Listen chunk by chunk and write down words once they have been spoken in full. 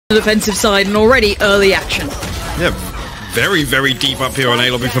The defensive side and already early action. Yeah, very, very deep up here on A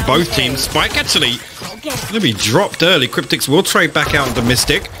lobby for both teams. Spike actually going to be dropped early. Kryptix will trade back out into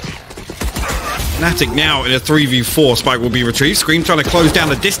Mistic. FNATIC now in a 3v4. Spike will be retrieved. Scream trying to close down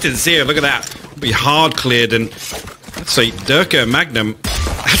the distance here. Look at that. It'll be hard cleared. And let's see, Derke and MAGNUM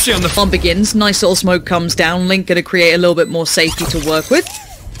actually on the fun begins. Nice little smoke comes down. Link going to create a little bit more safety to work with.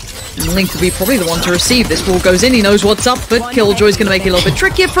 And Link will be probably the one to receive. This ball goes in, he knows what's up, but Killjoy's going to make it a little bit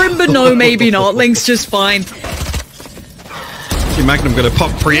trickier for him, but no, maybe not. Link's just fine. MAGNUM going to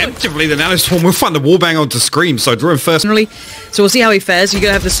pop preemptively. The nanostorm will find the wallbang onto Scream, so draw him first. So we'll see how he fares. You're going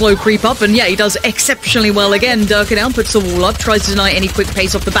to have the slow creep up, and yeah, he does exceptionally well again. Derke down, puts the wall up, tries to deny any quick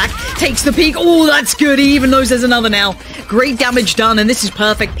pace off the back, takes the peek. Oh, that's good. He even knows there's another now. Great damage done, and this is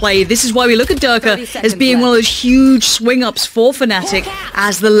perfect play. This is why we look at Derke as being one of those huge swing-ups for FNATIC,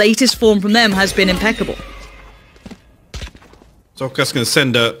 as the latest form from them has been impeccable. soulcas going to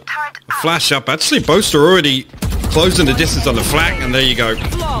send a flash up. Actually, Boaster already closing the distance on the flank, and there you go.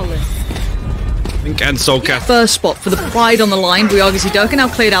 Link and soulcas. First spot for the pride on the line. We obviously Derke now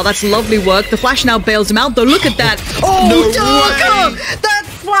cleared out. That's lovely work. The flash now bails him out, though. Look at that. Oh, no Derke! That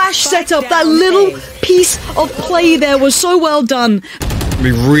flash setup, that little piece of play there was so well done. It'll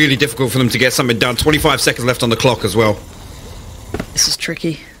be really difficult for them to get something done. 25 seconds left on the clock as well. This is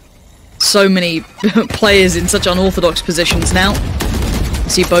tricky. So many players in such unorthodox positions now.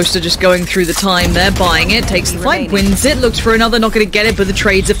 See Boaster just going through the time there, buying it, takes the fight, wins it, looks for another, not going to get it, but the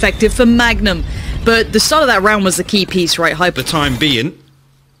trade's effective for MAGNUM. But the start of that round was the key piece, right? The time being,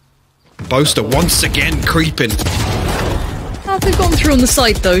 Boaster once again creeping. They've gone through on the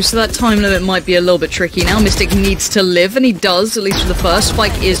site though, so that time limit might be a little bit tricky now. Mistic needs to live, and he does, at least for the first.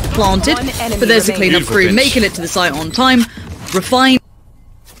 Spike is planted, but there's a cleanup crew, making it to the site on time. Refine.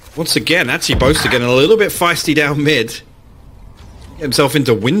 Once again, actually Boaster getting a little bit feisty down mid. Himself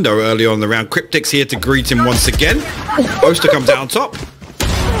into window early on in the round. Kryptix here to greet him once again. Boaster comes out on top.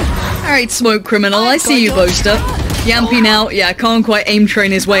 Alright, smoke criminal, I see you, Boaster. Jamppi now, yeah, can't quite aim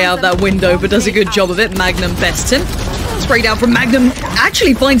train his way out that window, but does a good job of it. MAGNUM bests him. Spray down from MAGNUM,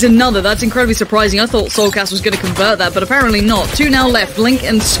 actually finds another. That's incredibly surprising. I thought soulcas was going to convert that, but apparently not. Two now left. Link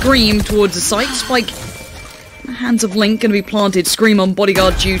and Scream towards the site. Spike, the hands of Link going to be planted. Scream on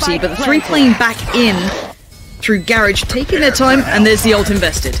bodyguard duty, but the three playing back in through Garage, taking their time, and there's the ult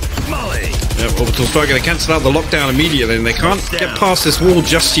invested. Yep, Orbital Strike going to cancel out the lockdown immediately, and they can't get past this wall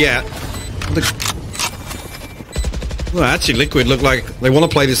just yet. Well, actually, Liquid look like they want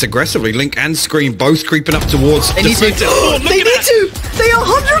to play this aggressively. Link and Scream both creeping up towards they need to. Oh, they need to! They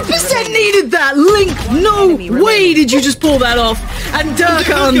 100% needed that! Link, no way did you just pull that off! And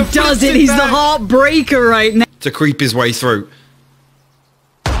Derke undoes it, he's the heartbreaker right now. To creep his way through.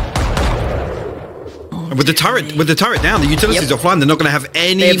 With the turret down, the utilities offline, they're not going to have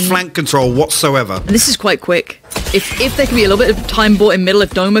any flank control whatsoever. And this is quite quick. If there can be a little bit of time bought in middle,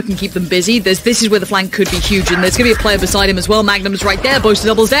 if Doma can keep them busy, this is where the flank could be huge, and there's going to be a player beside him as well. MAGNUM's right there, Boaster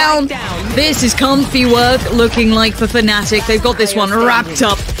doubles down. This is comfy work looking like for FNATIC. They've got this one wrapped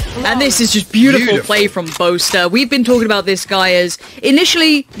up, and this is just beautiful play from Boaster. We've been talking about this guy as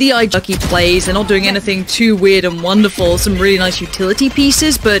initially the Derke plays. They're not doing anything too weird and wonderful. Some really nice utility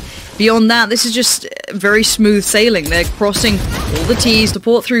pieces, but beyond that, this is just very smooth sailing. They're crossing all the T's to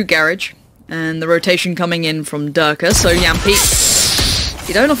port through Garage. And the rotation coming in from Derke. So Jamppi,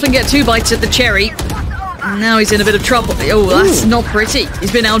 you don't often get two bites at the cherry. And now he's in a bit of trouble. Oh, that's not pretty.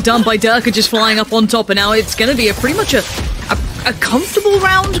 He's been outdone by Derke just flying up on top. And now it's going to be pretty much a comfortable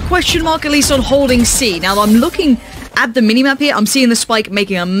round, question mark, at least on holding C. Now I'm looking at the minimap here. I'm seeing the Spike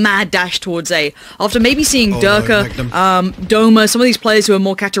making a mad dash towards A. After maybe seeing Derke, Doma, some of these players who are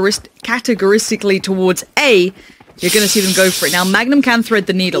more categorically towards A, you're going to see them go for it. Now, MAGNUM can thread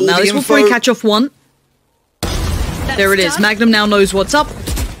the needle. Now, this will probably catch off one. There it is. MAGNUM now knows what's up.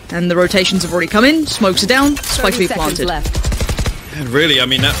 And the rotations have already come in. Smokes are down. Spike to be planted. And really, I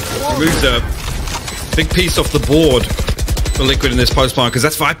mean, that removes a big piece off the board for Liquid in this post-plant, because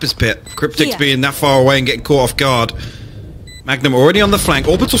that's Viper's Pit. Kryptix being that far away and getting caught off guard. MAGNUM already on the flank.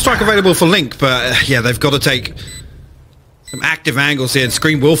 Orbital Strike available for Link, but yeah, they've got to take some active angles here, and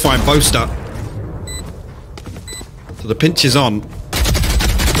Scream will find Boaster. So the pinch is on.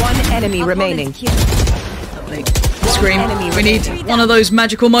 One enemy remaining. Scream, we need one of those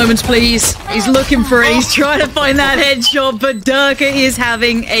magical moments, please. He's looking for it. He's trying to find that headshot, but Derke is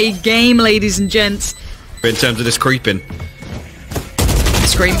having a game, ladies and gents. In terms of this creeping.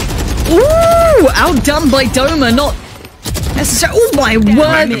 Scream. Ooh! Outdone by Doma. Not necessary. Oh my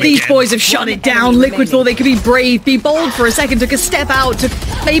word, these boys have shut it down. Liquid thought they could be brave, be bold for a second, took a step out to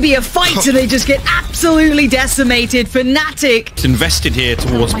maybe a fight, and they just get absolutely decimated. FNATIC. It's invested here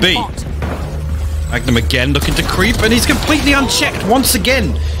towards B. MAGNUM again looking to creep, and he's completely unchecked once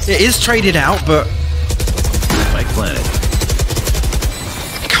again. It is traded out, but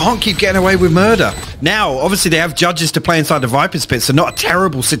can't keep getting away with murder. Now, obviously, they have judges to play inside the Viper's pit, so not a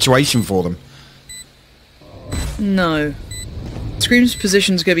terrible situation for them. No. Scream's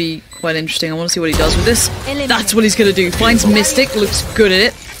position's going to be quite interesting. I want to see what he does with this. That's what he's going to do. Finds Mistic, looks good at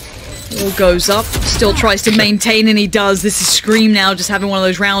it. All goes up, still tries to maintain, and he does. This is Scream now, just having one of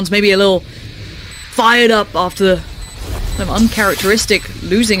those rounds, maybe a little fired up after the kind of uncharacteristic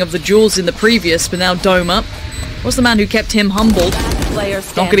losing of the jewels in the previous, but now Doma was the man who kept him humbled.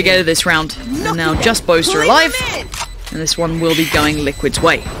 Not going to get to this round. And now just Boaster alive, and this one will be going Liquid's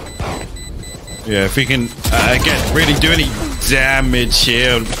way. Yeah, if he can, again, really do any damage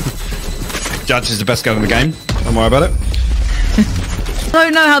here. Judge is the best gun in the game. Don't worry about it. I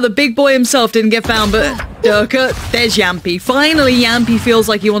don't know how the big boy himself didn't get found, but Derke, there's Jamppi. Finally, Jamppi feels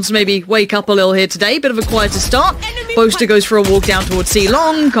like he wants to maybe wake up a little here today. Bit of a quieter start. Boaster goes for a walk down towards C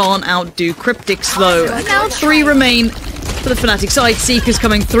long. Can't outdo Kryptix though. And now 3 remain for the FNATIC side. Seeker's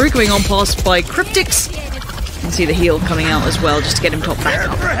coming through, going on past by Kryptix. You can see the heal coming out as well, just to get him top back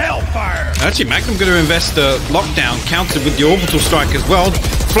up. Actually, MAGNUM going to invest the lockdown, countered with the orbital strike as well.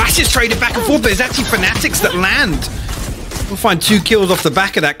 Flashes traded back and forth, but it's actually FNATICs that land. We'll find 2 kills off the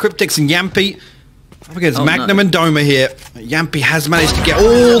back of that. Kryptix and Jamppi. Up against MAGNUM and Doma here. Jamppi has managed to get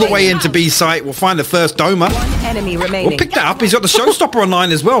all the way into B site. We'll find the first Doma. Enemy remaining. We'll pick that up. He's got the showstopper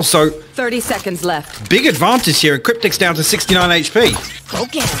online as well, so 30 seconds left. big advantage here. And Kryptix down to 69 HP.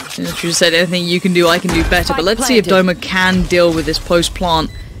 Okay. As you said, anything you can do, I can do better. But let's see if Doma can deal with this post-plant.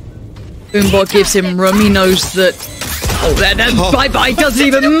 Boombot gives him room. He knows that... Oh, that bye-bye doesn't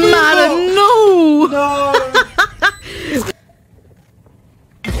even matter. No!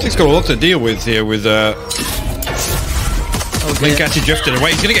 He's got a lot to deal with here with Link actually drifted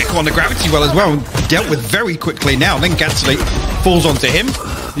away. He's going to get caught on the gravity well as well, and dealt with very quickly now. Link actually falls onto him.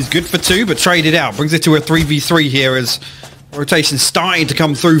 He's good for 2, but traded out. Brings it to a 3v3 here as rotation's starting to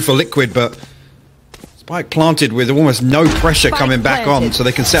come through for Liquid, but Spike planted with almost no pressure coming back on, so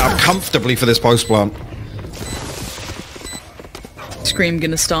they can set up comfortably for this post plant. Scream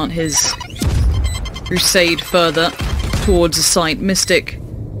going to start his crusade further towards the site. Mistic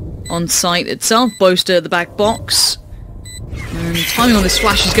on site itself. Boaster at the back box. And timing on this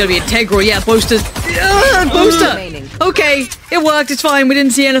flash is going to be integral. Yeah, Boaster's... Boaster! Okay, it worked. It's fine. We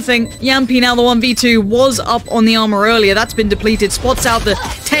didn't see anything. Jamppi now the 1v2 was up on the armor earlier. That's been depleted. Spots out the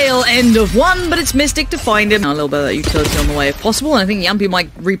tail end of one, but it's Mistic to find him. Now a little bit of that utility on the way if possible. And I think Jamppi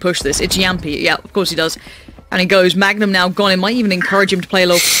might repush this. It's Jamppi. Yeah, of course he does. And he goes. MAGNUM now gone. It might even encourage him to play a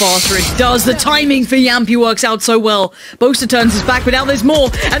little faster. It does. The timing for Jamppi works out so well. Boaster turns his back, but now there's more.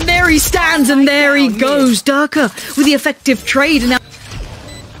 And there he stands, and there he goes. Derke with the effective trade. And now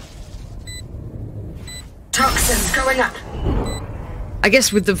toxins going up. I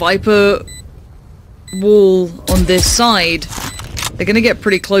guess with the Viper wall on this side, they're going to get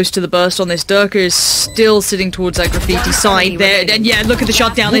pretty close to the burst on this. Derke is still sitting towards that graffiti side there. And yeah, look at the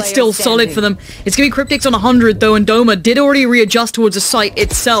shutdown. It's still solid for them. It's going to be Kryptix on 100 though, and Doma did already readjust towards the site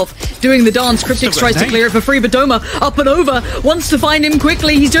itself. Doing the dance, Kryptix tries to clear it for free, but Doma up and over, wants to find him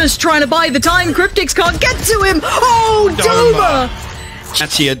quickly. He's just trying to buy the time. Kryptix can't get to him. Oh, Doma!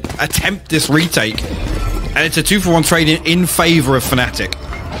 Actually attempt this retake. And it's a 2-for-1 trade in favor of FNATIC.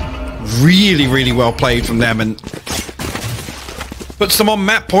 Really, really well played from them, and puts them on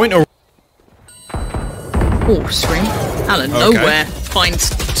map point. Or oh, Scream out of nowhere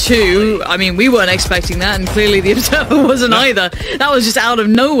finds 2. I mean, we weren't expecting that, and clearly the observer wasn't either. That was just out of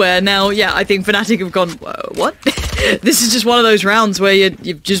nowhere. Now, yeah, I think FNATIC have gone. What? This is just one of those rounds where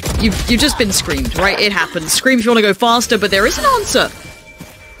you've just been screamed, right? It happens. Scream if you want to go faster, but there is an answer.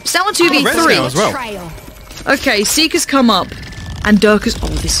 It's now on 2v3 as well. Okay, Seeker's come up, and Derke's... Oh,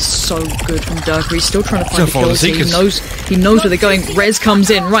 this is so good from Derke. He's still trying to find the kills. He knows where they're going. Rez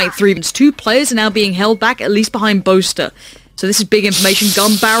comes in. Right, 3. 2 players are now being held back, at least behind Boaster. So this is big information.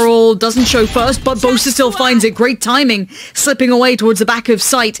 Gun barrel doesn't show first, but Boaster still finds it. Great timing. Slipping away towards the back of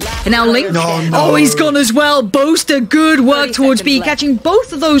sight. And now Link... Oh, he's gone as well. Boaster, good work towards B. Catching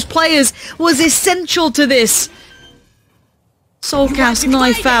both of those players was essential to this. Soulcas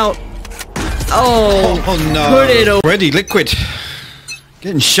knife out. Oh no. Put it away. Already Liquid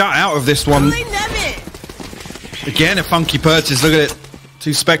getting shut out of this one. Again, a funky purchase. Look at it.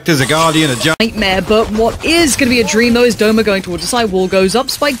 Two Spectres, a Guardian, a Jump. Nightmare, but what is going to be a dream though is Doma going towards the side. Wall goes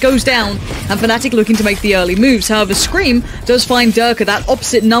up, Spike goes down, and FNATIC looking to make the early moves. However, Scream does find Derke, that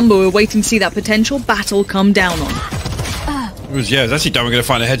opposite number. We're waiting to see that potential battle come down on. It's actually Doma going to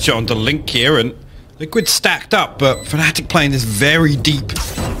find a headshot onto Link here, and Liquid stacked up, but FNATIC playing this very deep.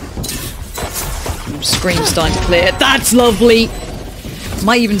 Scream starting to clear. That's lovely.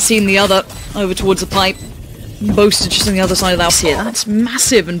 Might even seen the other over towards the pipe. Boaster just on the other side of the house here. That's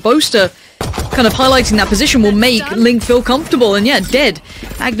massive, and Boaster kind of highlighting that position will make Link feel comfortable, and yeah, dead.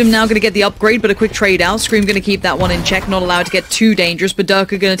 MAGNUM now going to get the upgrade, but a quick trade out. Scream going to keep that one in check, not allowed to get too dangerous, but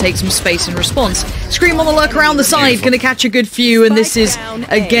Derke going to take some space in response. Scream on the lurk around the side, going to catch a good few, and this is,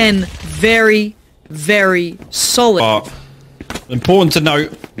 again, very, very solid. Important to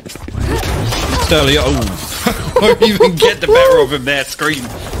note, earlier, won't even get the better of him there, Scream.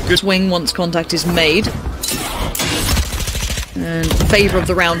 Good swing once contact is made. And favour of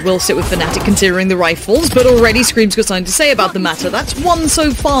the round will sit with FNATIC considering the rifles, but already Scream's got something to say about the matter. That's one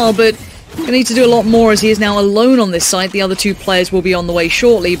so far, but gonna need to do a lot more as he is now alone on this site. The other two players will be on the way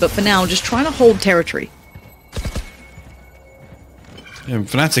shortly, but for now, just trying to hold territory. Yeah,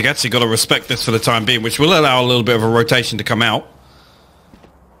 FNATIC actually got to respect this for the time being, which will allow a little bit of a rotation to come out.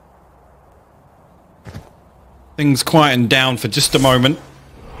 Things quieten down for just a moment.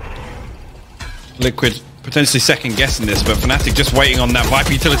 Liquid potentially second guessing this, but FNATIC just waiting on that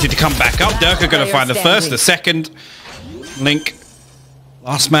Viper utility to come back up. Derke going to find the first, the second. Link,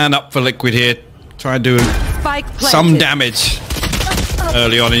 last man up for Liquid here. Try and do some damage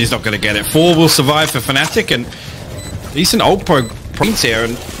early on, and he's not going to get it. 4 will survive for FNATIC, and decent ult points here,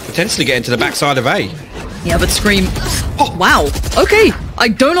 and potentially get into the backside of A. Yeah, but Scream... Oh, wow. Okay. I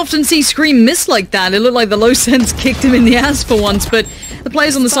don't often see Scream miss like that. It looked like the low sense kicked him in the ass for once, but the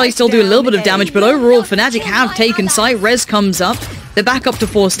players on the site still do a little bit of damage, but overall, FNATIC have taken site. Res comes up. They're back up to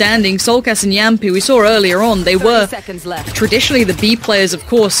 4 standing. soulcas and Jamppi, we saw earlier on, they were traditionally the B players, of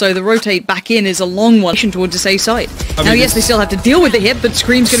course, so the rotate back in is a long one towards the A site. Now, yes, they still have to deal with the hit, but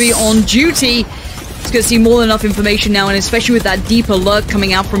Scream's going to be on duty. It's going to see more than enough information now, and especially with that deep alert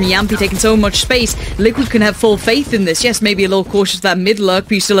coming out from Jamppi taking so much space, Liquid can have full faith in this. Yes, maybe a little cautious of that mid lurk,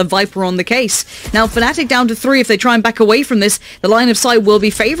 but you still have Viper on the case. Now, FNATIC down to 3. If they try and back away from this, the line of sight will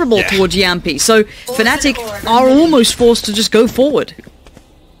be favourable towards Jamppi. So, FNATIC are almost forced to just go forward.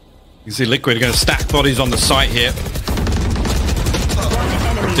 You see Liquid going to stack bodies on the site here.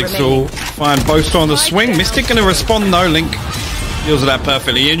 Kryptix will find Boaster on the swing. Mistic going to respond though. Link deals with that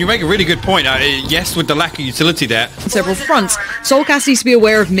perfectly, and you make a really good point. Yes, with the lack of utility there. Several fronts. soulcas needs to be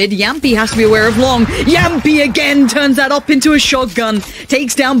aware of mid. Jamppi has to be aware of long. Jamppi again turns that up into a shotgun.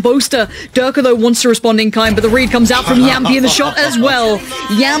 Takes down Boaster. Derke, though, wants to respond in kind, but the read comes out from Jamppi in the shot as well.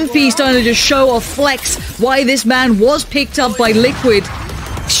 Jamppi starting to just show a flex why this man was picked up by Liquid.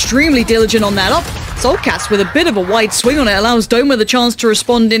 Extremely diligent on that up. soulcas with a bit of a wide swing on it allows Doma the chance to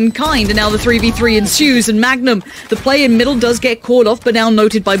respond in kind, and now the 3v3 ensues, and MAGNUM, the play in middle, does get caught off, but now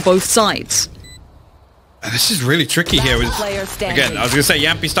noted by both sides. This is really tricky here. Again, I was going to say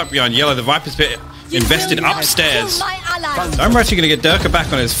Jamppi stuck behind yellow. The Viper's bit invested upstairs. I'm actually going to get Derke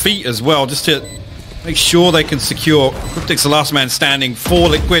back on his feet as well, just to make sure they can secure. Kryptix the last man standing for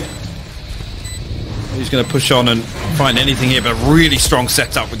Liquid. He's going to push on and find anything here, but really strong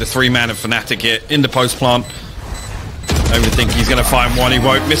setup with the 3-man of FNATIC here in the post plant. I don't think he's going to find one. He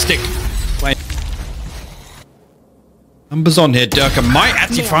won't. Mistic playing numbers on here. Derke might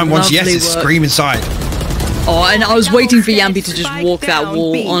actually find one. Yes, it's Scream inside. Oh, and I was waiting for Jamppi to just walk that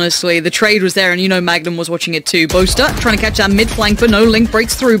wall, honestly. The trade was there, and you know MAGNUM was watching it too. Boaster trying to catch that mid flank, but no, Link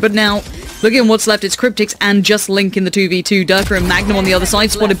breaks through, but now looking at what's left, it's Kryptix and just Link in the 2v2. Derke and MAGNUM on the other side,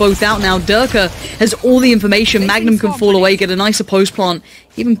 spotted both out now. Derke has all the information. MAGNUM can fall away, get a nicer post plant.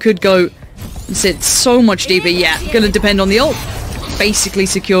 Even could go and sit so much deeper. Yeah, gonna depend on the ult. Basically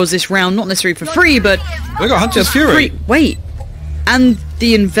secures this round, not necessarily for free, but we got Hunter's Fury. Wait. And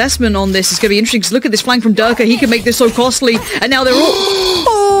the investment on this is going to be interesting, because look at this flank from Derke. He can make this so costly, and now they're all...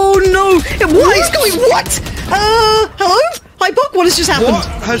 Oh, no! What is going... What? Hello? Hi, Buck, what has just happened? What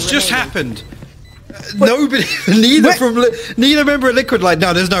has just happened? Nobody... Neither member of Liquid like,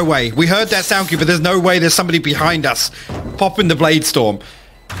 no, there's no way. We heard that sound cue, but there's no way there's somebody behind us popping the Blade Storm.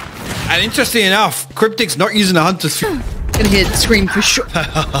 And interestingly enough, Kryptix not using the Hunter's Fury. Gonna hear the scream for sure.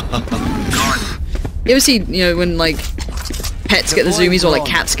 You ever see, you know, when, like... pets get the zoomies, or like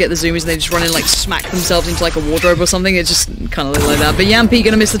cats get the zoomies, and they just run in and like smack themselves into like a wardrobe or something? It's just kind of like that. But Jamppi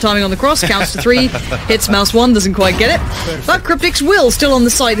gonna miss the timing on the cross, counts to 3, hits mouse 1, doesn't quite get it. But Kryptix will still on the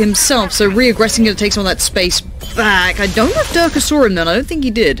side himself, so re-aggressing gonna take some of that space back. I don't know if Derke saw him then, I don't think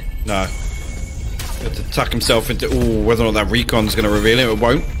he did. No. To tuck himself into... Ooh, whether or not that recon's going to reveal him, it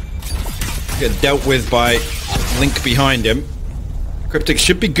won't. Get dealt with by Link behind him. Kryptix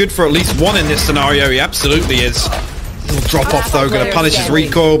should be good for at least one in this scenario. He absolutely is. Little drop off though, going to punish his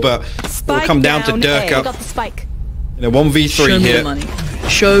recoil, but it will come down to Derke. In a 1v3 here.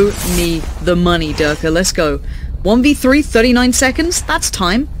 Show me the money, Derke. Let's go. 1v3, 39 seconds. That's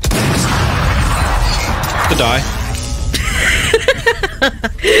time. To die.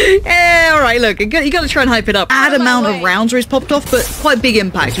 Yeah, alright, look, you gotta try and hype it up. Add amount of rounds where he's popped off, but quite big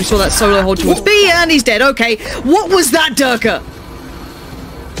impact. We saw that solo hold towards B, and he's dead. Okay, what was that, Derke?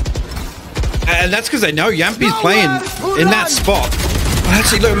 And that's because they know Jamppi's playing in that spot. But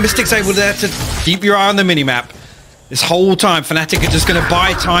actually, look, Mistic's able to keep your eye on the minimap. This whole time, FNATIC are just going to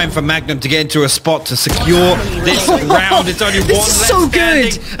buy time for MAGNUM to get into a spot to secure this round. It's only one less so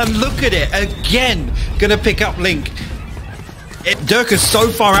standing. good. And look at it, again, going to pick up Link. Derke's so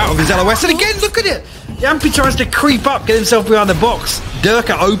far out of his LOS, and again, look at it! Jamppi tries to creep up, get himself behind the box.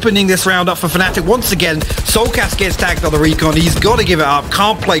 Derke opening this round up for FNATIC once again. soulcas gets tagged on the recon, he's got to give it up,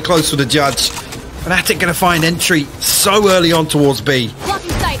 can't play close with the judge. FNATIC going to find entry so early on towards B.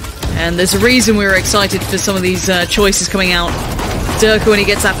 And there's a reason we were excited for some of these choices coming out. Derke, when he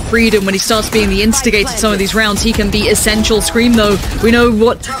gets that freedom, when he starts being the instigator to some of these rounds, he can be essential. Scream, though, we know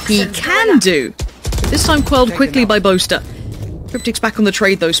what he can do. This time quelled quickly by Boaster. Kryptix back on the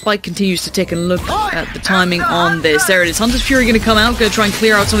trade though. Spike continues to tick, and look at the timing on this. There it is. Hunter's Fury going to come out, going to try and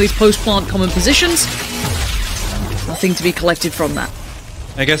clear out some of these post-plant common positions. Nothing to be collected from that.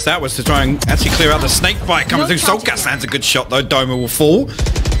 I guess that was to try and actually clear out the snake bite coming through. soulcas lands a good shot though. Doma will fall.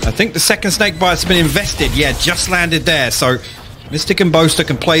 I think the second snake bite's been invested. Yeah, just landed there. So Mistic and Boaster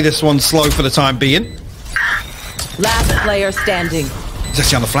can play this one slow for the time being. Last player standing. He's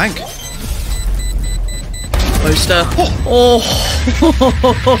actually on the flank. Boaster. Oh.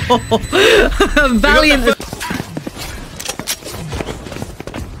 Valiant.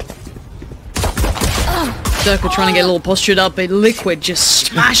 Derke trying to get a little postured up, but Liquid just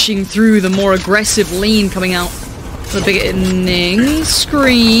smashing through the more aggressive lean coming out. The beginning.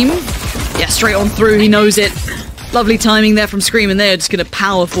 Scream. Yeah, straight on through. He knows it. Lovely timing there from Scream, and they're just going to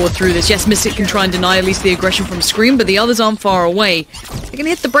power forward through this. Yes, Mistic can try and deny at least the aggression from Scream, but the others aren't far away. They're going to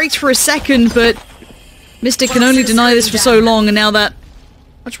hit the brakes for a second, but Mistic can only deny this for so long, and now that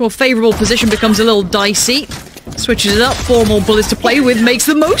much more favourable position becomes a little dicey. Switches it up, 4 more bullets to play with, makes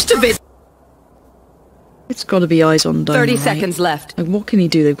the most of it. It's got to be eyes on Doma, 30 seconds left. Like, what can he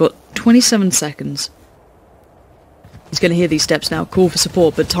do? They've got 27 seconds. He's going to hear these steps now, call for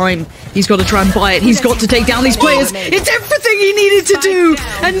support, but time, he's got to try and buy it. He's got to take down these players. It's everything he needed to do.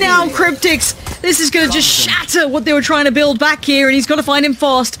 And now Kryptix, this is going to just shatter what they were trying to build back here, and he's got to find him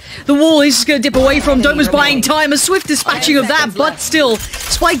fast. The wall he's just going to dip away from. Doma's buying time, a swift dispatching of that, but still,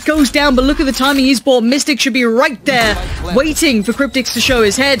 Spike goes down, but look at the timing he's bought. Mistic should be right there, waiting for Kryptix to show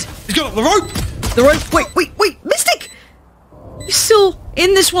his head. He's got the rope. The rope, wait, Mistic! He's still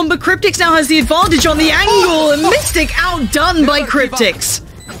in this one, but Kryptix now has the advantage on the angle, and Mistic outdone by Kryptix.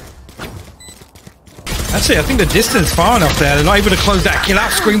 Actually, I think the distance far enough there. They're not able to close that kill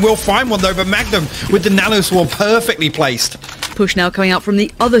out. Scream will find one though, but MAGNUM with the nano swarm perfectly placed. Push now coming out from the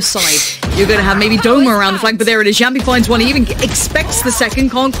other side. You're going to have maybe Doma around the flank, but there it is. Jamppi finds one. He even expects the second.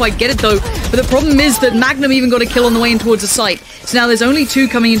 Can't quite get it though. But the problem is that MAGNUM even got a kill on the way in towards the site. So now there's only 2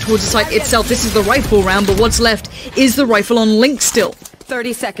 coming in towards the site itself. This is the rifle round, but what's left is the rifle on Link still.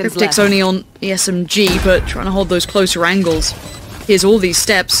 30 seconds Kryptix left. only on the SMG, but trying to hold those closer angles. Here's all these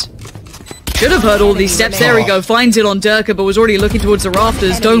steps. Should have heard all these steps. There we go. Finds it on Derke, but was already looking towards the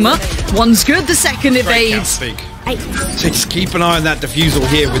rafters. Doma, one's good. The second evades. So just keep an eye on that defusal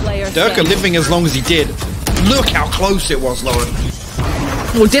here with Derke living as long as he did. Look how close it was, Lauren.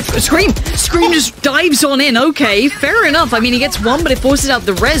 Well, Scream just dives on in. Okay, fair enough. I mean, he gets one, but it forces out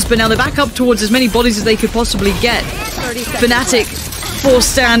the res. But now they're back up towards as many bodies as they could possibly get. FNATIC for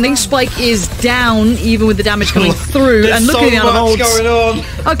standing. Spike is down, even with the damage coming through. And look at the amount of holds. Going on.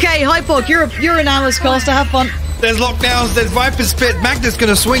 Okay, Hypok, you're an analyst caster. Have fun. There's lockdowns. There's Viper Spit. Magna's going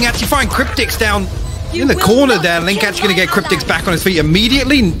to swing. Actually find Kryptix down in the corner there. Link actually going to get Kryptix back on his feet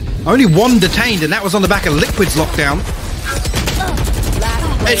immediately. Only 1 detained, and that was on the back of Liquid's lockdown.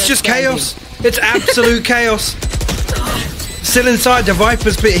 It's just chaos. It's absolute chaos. Still inside the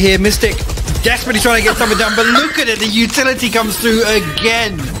Viper's pit here. Mistic desperately trying to get something done, but look at it. The utility comes through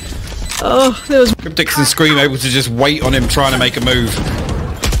again. Oh, there was Kryptix and Scream able to just wait on him trying to make a move.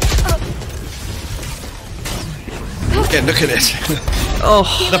 Yeah, look at this. Oh,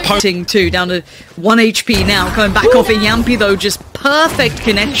 the poting too, down to 1 HP now. Coming back off in Jamppi though, just perfect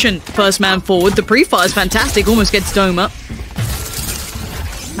connection. First man forward. The pre-fire is fantastic. Almost gets Doma.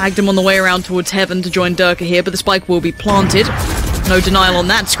 MAGNUM on the way around towards heaven to join Derke here, but the spike will be planted. No denial on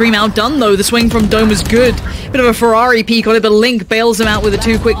that. Scream outdone, though. The swing from Doma's good. Bit of a Ferrari peek on it, but Link bails him out with the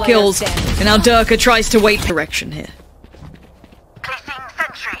 2 quick kills. And now Derke tries to wait direction here.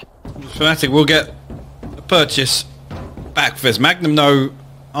 FNATIC will get a purchase back for this. MAGNUM no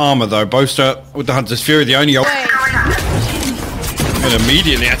armor, though. Boaster with the Hunter's Fury, the only... And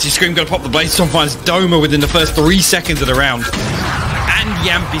immediately, actually, Scream going to pop the blades on, finds Doma within the first 3 seconds of the round. And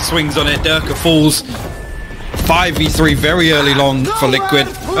Jamppi swings on it. Derke falls. 5v3 very early long for Liquid.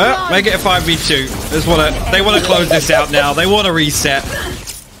 Make it a 5v2. They want to close this out now. They want to reset.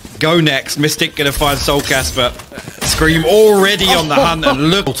 Go next. Mistic going to find soulcas, but Scream already on the hunt. And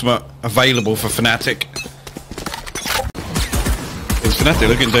look, ultimate available for FNATIC. It's FNATIC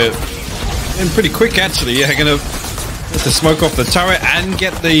looking to... And pretty quick, actually. Yeah, going to smoke off the turret and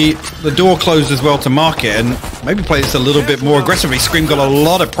get the door closed as well to mark it, and maybe play this a little bit more aggressively. Scream got a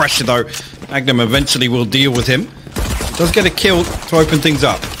lot of pressure, though. MAGNUM eventually will deal with him. Does get a kill to open things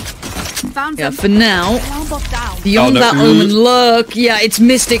up. Yeah, for now. Beyond that Omen look. Yeah, it's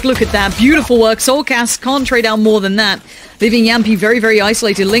Mistic. Look at that. Beautiful work. soulcas can't trade out more than that. Leaving Jamppi very, very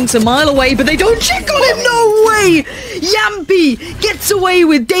isolated. Link's a mile away, but they don't check on him. No way! Jamppi gets away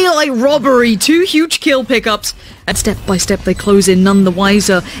with daylight robbery. 2 huge kill pickups. And step by step, they close in, none the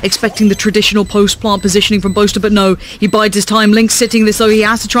wiser, expecting the traditional post-plant positioning from Boaster, but no, he bides his time. Link's sitting this, though he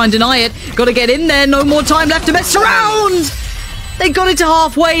has to try and deny it. Got to get in there, no more time left to mess around! They got it to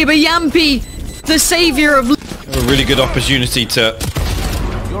halfway, but Jamppi, the savior of... A really good opportunity to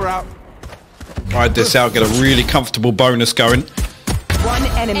ride this out, get a really comfortable bonus going. 1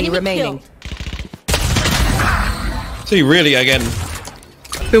 enemy remaining. See, really, again...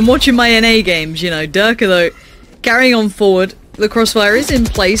 Been watching my NA games, you know, Derke, though, carrying on forward. The crossfire is in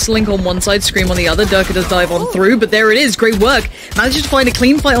place. Link on one side, Scream on the other. Derke does dive on through, but there it is. Great work. Manages to find a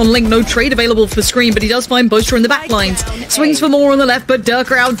clean fight on Link. No trade available for Scream, but he does find Boaster in the back lines. Swings for more on the left, but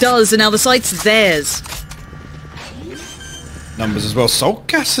Derke outdoes, and now the site's theirs. Numbers as well.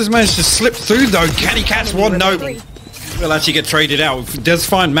 soulcas has managed to slip through, though. Can he catch one? No. Will actually get traded out. He does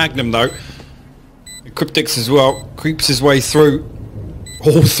find MAGNUM, though. Kryptix as well. Creeps his way through.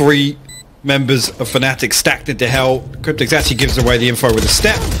 All 3 members of FNATIC stacked into hell. Kryptix actually gives away the info with a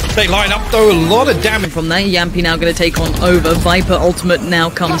step. They line up, though. A lot of damage. From there, Jamppi now going to take on over. Viper ultimate now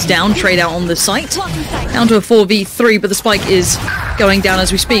comes down. Trade out on the site. Down to a 4v3, but the spike is going down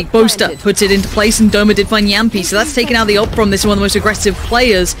as we speak. Boaster puts it into place, and Doma did find Jamppi, so that's taken out the op from this, one of the most aggressive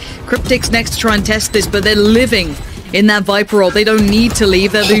players. Kryptix next to try and test this, but they're living in that Viper role. They don't need to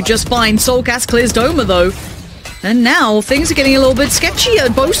leave. They'll do just fine. soulcas clears Doma, though. And now, things are getting a little bit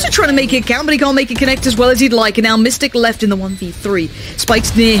sketchier. Boaster trying to make it count, but he can't make it connect as well as he'd like. And now Mistic left in the 1v3.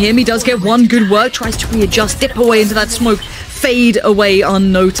 Spike's near him. He does get one good work. Tries to readjust, dip away into that smoke. Fade away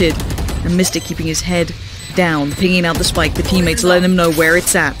unnoted. And Mistic keeping his head down, pinging out the spike. The teammates letting him know where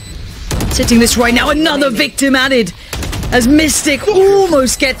it's at. Sitting this right now, another victim added. As Mistic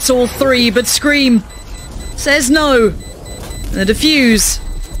almost gets all 3, but Scream says no. And the defuse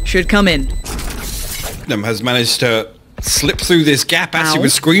should come in. Has managed to slip through this gap actually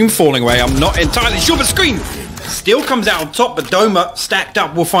with Scream falling away. I'm not entirely sure, but Scream still comes out on top, but Doma stacked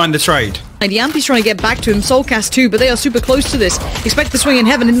up will find the trade. And Jamppi's trying to get back to him, soulcas too, but they are super close to this. Expect the swing in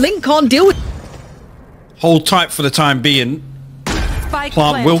heaven, and Link can't deal with it. Hold tight for the time being.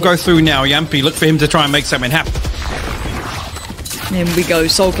 Plant will go through now. Jamppi, look for him to try and make something happen. In we go,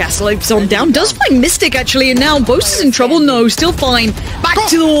 soulcas leaps on down, does find Mistic actually, and now Boaster's in trouble. No, still fine. Back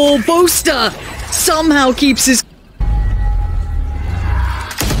to the wall, Boaster somehow keeps his...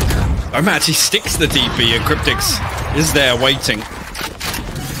 Actually sticks the DP, and Kryptix is there waiting.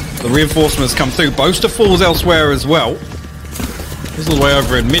 The reinforcements come through. Boaster falls elsewhere as well. He's all the way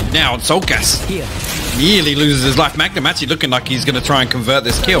over in mid now, and soulcas nearly loses his life. MAGNUM actually looking like he's going to try and convert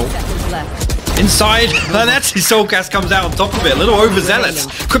this kill. Inside, and actually soulcas comes out on top of it. A little overzealous.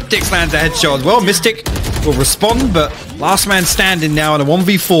 Kryptix lands a headshot as well. Mistic will respond, but last man standing now in a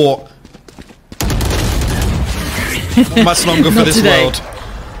 1v4. Not much longer for this world.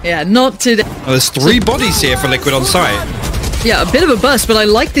 Yeah, not today. Well, there's 3 bodies here for Liquid on site. Yeah, a bit of a burst, but I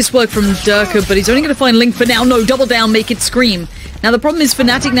like this work from Derke, but he's only going to find Link for now. No, double down, make it Scream. Now, the problem is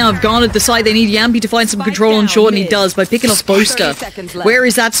FNATIC now have garnered the site. They need Jamppi to find some control on short, and he does by picking off Boaster. Where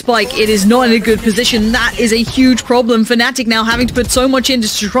is that spike? It is not in a good position. That is a huge problem. FNATIC now having to put so much in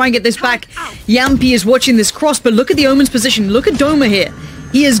just to try and get this back. Jamppi is watching this cross, but look at the Omen's position. Look at Doma here.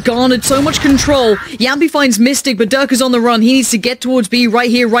 He has garnered so much control. Jamppi finds Mistic, but Derke's on the run. He needs to get towards B right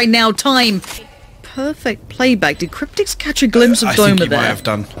here, right now. Time. Perfect playback. Did Kryptix catch a glimpse of Doma there? I think he might have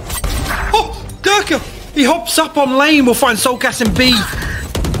done. Oh, Derke! He hops up on lane. We'll find soulcas in B.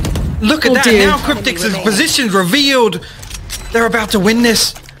 Look at that. Dear. Now Kryptix's position's revealed. They're about to win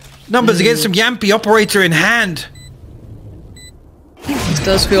this. Numbers against some Jamppi, operator in hand. This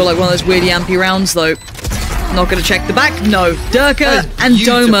does feel like one of those weird Jamppi rounds, though. Not going to check the back. No. Derke and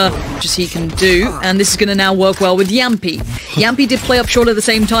Doma, just he can do. And this is going to now work well with Jamppi. Jamppi did play up short at the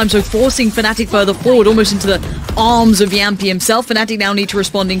same time, so forcing FNATIC further forward, almost into the arms of Jamppi himself. FNATIC now need to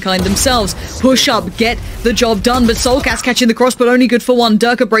respond in kind themselves. Push up, get the job done. But soulcas catching the cross, but only good for one.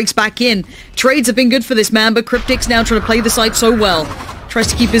 Derke breaks back in. Trades have been good for this man, but Kryptix now trying to play the site so well. Tries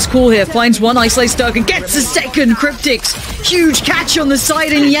to keep his cool here, finds one, isolates Derke, gets a second. Kryptix, huge catch on the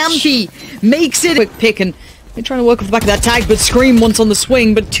side, and Jamppi makes it. Quick pick, and they're trying to work off the back of that tag, but Scream once on the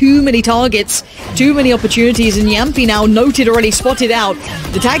swing, but too many targets, too many opportunities, and Jamppi now noted already, spotted out.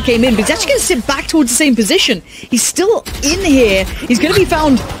 The tag came in, but he's actually going to sit back towards the same position. He's still in here. He's going to be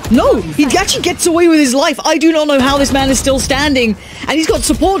found. No, he actually gets away with his life. I do not know how this man is still standing. And he's got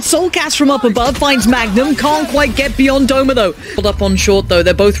support. soulcas from up above finds MAGNUM. Can't quite get beyond Doma, though. Hold up on short, though.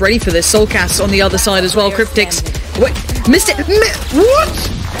 They're both ready for this. soulcas on the other side as well. Kryptix. Wait, Mistic. What?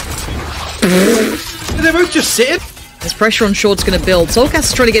 They're both just sitting. There's pressure on short's going to build. soulcas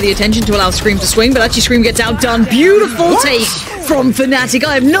is trying to get the attention to allow Scream to swing, but actually Scream gets outdone. Beautiful take from FNATIC.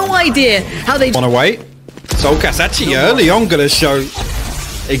 I have no idea how they... Want to wait? soulcas actually early on going to show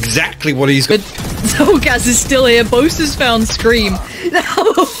exactly what he's got. soulcas is still here. Boaster's found Scream. Now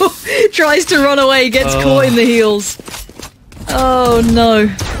tries to run away, gets caught in the heels. Oh no.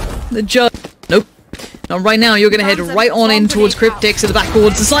 The judge. Nope. Now right now you're going to head right on in towards Kryptix at the back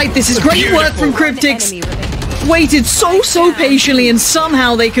towards the site. This is great work from Kryptix. Waited so patiently, and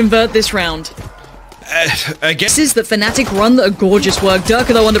somehow they convert this round. This is the FNATIC run that are gorgeous work. Derke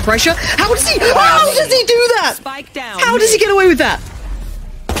though under pressure. How does he do that? How does he get away with that?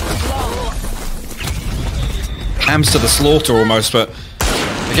 Hams to the slaughter almost, but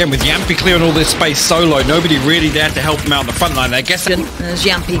again with Jamppi clearing all this space solo, nobody really there to help him out on the front line. I guess as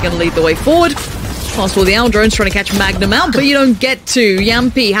Jamppi going to lead the way forward. Past all the owl drones trying to catch MAGNUM out, but you don't get to.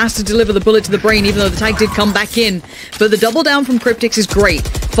 Jamppi has to deliver the bullet to the brain, even though the tag did come back in. But the double down from Kryptix is great.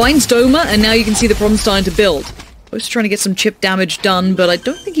 Finds Doma, and now you can see the problem starting to build. I was trying to get some chip damage done, but I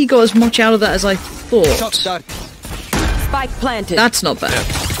don't think he got as much out of that as I thought. Spike planted. That's not bad.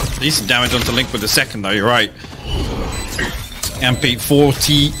 yeah. Decent damage onto Link with the second though, you're right. Jamppi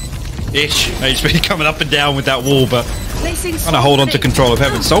 40-ish HP coming up and down with that wall, but trying to hold on to control of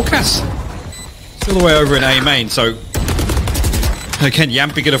heaven. soulcas still the way over in A main, so again,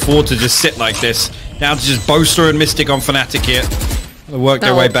 Jamppi can afford to just sit like this. Now to just Boaster and Mistic on FNATIC here. They'll work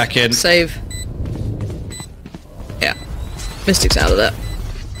their way back in. Save. Yeah. Mistic's out of that.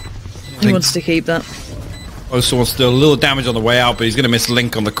 He wants to keep that. Boaster wants to do a little damage on the way out, but he's going to miss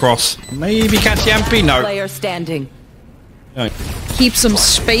Link on the cross. Maybe catch Jamppi? No. Player standing. No. Keep some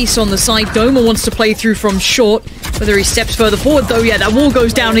space on the side. Doma wants to play through from short. Whether he steps further forward, though, yeah, that wall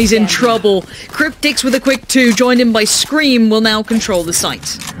goes down. He's in trouble. Kryptix with a quick 2, joined in by Scream, will now control the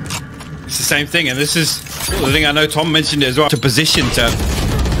site. It's the same thing, and this is the thing I know Tom mentioned it as well. To position to...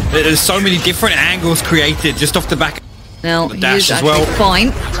 There's so many different angles created just off the back. Now, the he dash is as actually well. fine.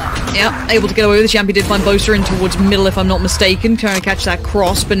 Yeah, able to get away with this. Jamppi did find Boaster in towards middle, if I'm not mistaken, trying to catch that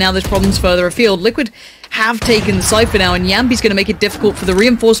cross, but now there's problems further afield. Liquid have taken the site for now, and Jamppi's going to make it difficult for the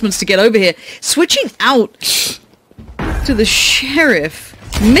reinforcements to get over here. Switching out to the Sheriff.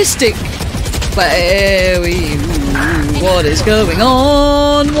 Mistic. What is going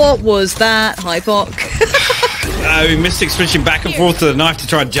on? What was that? Hypoc. I mean, Mistic switching back and forth to the knife to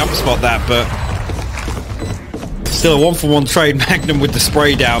try and jump spot that, but still a 1-for-1 trade. MAGNUM with the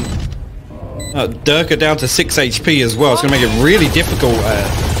spray down. Derke down to 6 HP as well. It's going to make it really difficult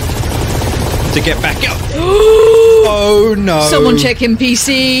to get back up. Oh no. Someone check him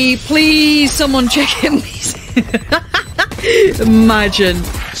PC. Please, someone check him PC. Imagine.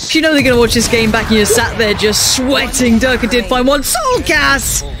 If you know they're going to watch this game back and you're sat there just sweating. Derke did find one.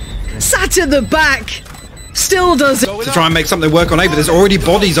 soulcas! Sat at the back. Still does it. To try and make something work on A, but there's already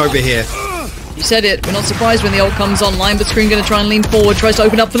bodies over here. You said it. We're not surprised when the ult comes online, but Scream going to try and lean forward. Tries to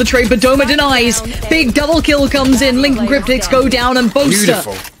open up for the trade, but Doma denies. Big double kill comes in. Link and Kryptix go down, and Boaster.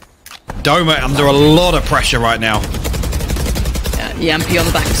 Beautiful. Doma under a lot of pressure right now. Yeah, Jamppi on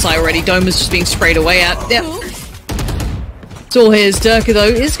the back of the side already. Doma's just being sprayed away at. Yep. It's all his. Derke, though,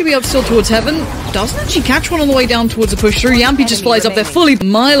 is going to be up still towards heaven. Doesn't actually catch one on the way down towards the push through. Jamppi just flies up there fully a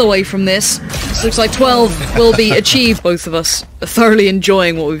mile away from this. This looks like 12 will be achieved. Both of us are thoroughly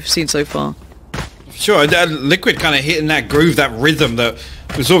enjoying what we've seen so far. Sure, Liquid kind of hitting that groove, that rhythm that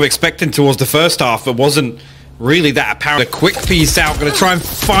we were sort of expecting towards the first half, but wasn't really that apparent. A quick piece out, going to try and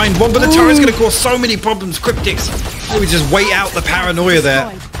find one, but the turret's going to cause so many problems. Kryptix, maybe just wait out the paranoia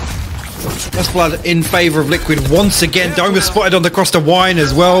there. First blood in favor of Liquid once again. Doma spotted on the cross to wine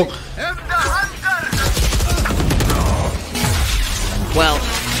as well. Well,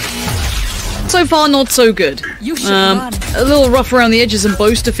 so far not so good. A little rough around the edges and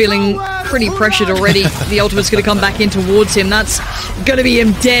Boaster feeling pretty pressured already. The ultimate's going to come back in towards him. That's going to be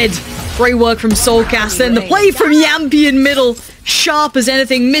him dead. Great work from soulcas. Then the play from Jamppi in middle. Sharp as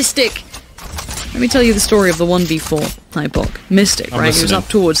anything. Mistic. Let me tell you the story of the 1v4 Hypok. Mistic, right? He was up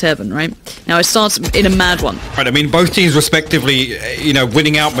towards heaven, right? Now it starts in a mad one. Right, I mean, both teams respectively, you know,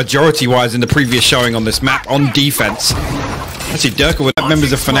 winning out majority-wise in the previous showing on this map on defense. Actually, Derke with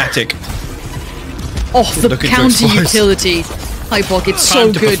members of FNATIC. Oh, the counter utility. Hypok, it's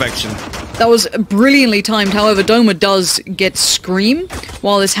so good. Perfection. That was brilliantly timed. However, Doma does get Scream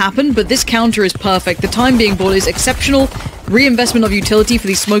while this happened, but this counter is perfect. The time being bought is exceptional. Reinvestment of utility for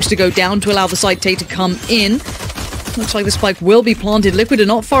these smokes to go down to allow the side take to come in. Looks like the spike will be planted. Liquid are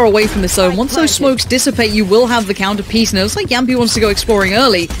not far away from the zone. Once those smokes dissipate, you will have the counter piece. And it looks like Jamppi wants to go exploring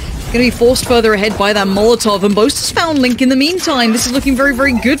early. Going to be forced further ahead by that Molotov. And Boaster's found Link in the meantime. This is looking very,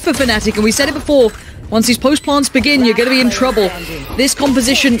 very good for FNATIC. And we said it before. Once these post plants begin, you're going to be in trouble. This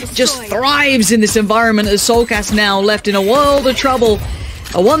composition just thrives in this environment as soulcas now left in a world of trouble.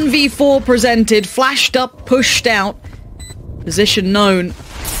 A 1v4 presented, flashed up, pushed out. Position known.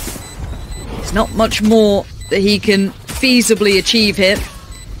 There's not much more that he can feasibly achieve here.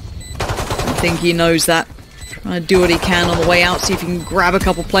 I think he knows that. Trying to do what he can on the way out, see if he can grab a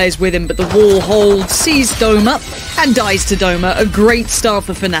couple players with him, but the wall holds, sees Doma, and dies to Doma. A great start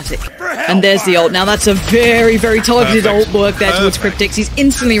for FNATIC. And there's the ult. Now that's a very, very targeted ult work there towards Kryptix. He's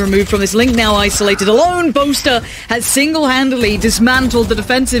instantly removed from this. Link now isolated alone. Boaster has single-handedly dismantled the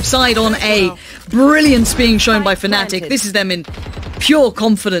defensive side on A. Brilliance being shown by FNATIC. This is them in pure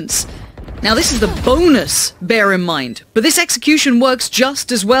confidence. Now this is the bonus, bear in mind. But this execution works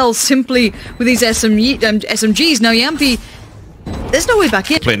just as well simply with these SMGs. Now Jamppi, there's no way back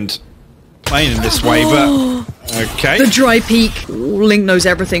in. Playing in this way, but okay. The dry peek. Link knows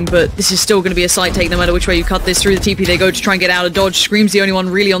everything, but this is still going to be a side take no matter which way you cut this. Through the TP they go to try and get out of dodge. Scream's the only one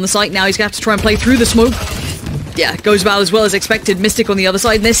really on the site now. He's going to have to try and play through the smoke. Yeah, goes about as well as expected. Mistic on the other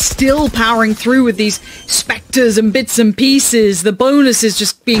side, and they're still powering through with these specters and bits and pieces. The bonus is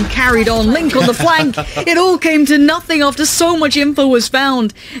just being carried on. Link on the flank. It all came to nothing after so much info was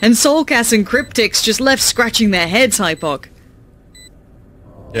found. And soulcas and Kryptix just left scratching their heads, Hypok.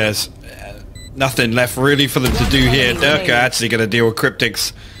 Yes, nothing left really for them to do here. Derke actually going to deal with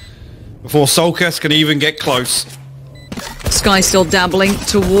Kryptix before soulcas can even get close. Sky still dabbling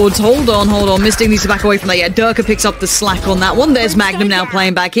towards. Hold on. Mistic needs to back away from that. Yeah, Derke picks up the slack on that one. There's Magnum now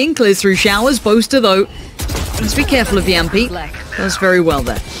playing back in. Clears through showers. Boaster, though, let's be careful of Jamppi. Does very well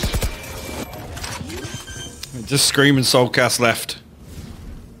there. Just Scream and soulcas left.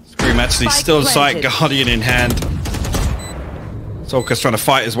 Scream actually still in sight. Guardian in hand. soulcas trying to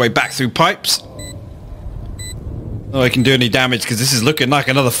fight his way back through pipes. No, he can do any damage because this is looking like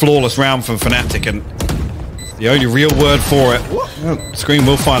another flawless round from FNATIC, and the only real word for it. Well, Scream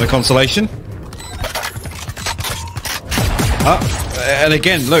will find a consolation. And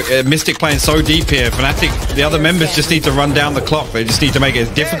again, look, Mistic playing so deep here. FNATIC, the other members just need to run down the clock. They just need to make it as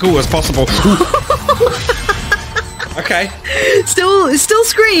difficult as possible. Okay. Still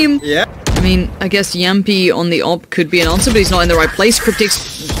Scream. Yeah. I mean, I guess Jamppi on the op could be an answer, but he's not in the right place.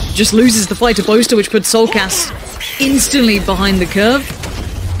 Kryptix just loses the fight to Boaster, which puts soulcas instantly behind the curve.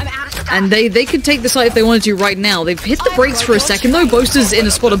 And they could take the site if they wanted to right now. They've hit the brakes for a second, though. Boaster's in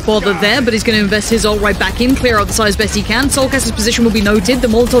a spot of bother there, but he's going to invest his ult right back in, clear out the side as best he can. soulcas's position will be noted. The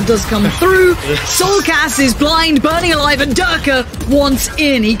Molotov does come through. soulcas is blind, burning alive, and Derke wants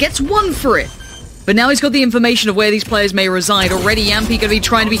in. He gets one for it. But now he's got the information of where these players may reside. Already Jamppi going to be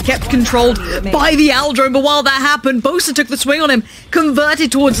trying to be kept controlled by the Aldrome, but while that happened, Boaster took the swing on him,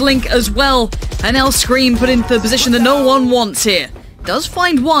 converted towards Link as well. And now Scream put into the position that no one wants here. Does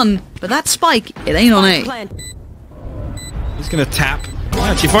find one, but that spike, it ain't on A. He's going to tap.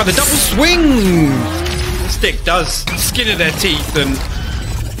 Actually find the double swing! Mistic does skin of their teeth and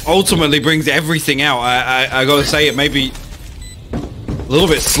ultimately brings everything out. I got to say, it may be a little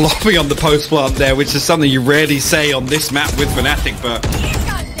bit sloppy on the post plant there, which is something you rarely say on this map with FNATIC, but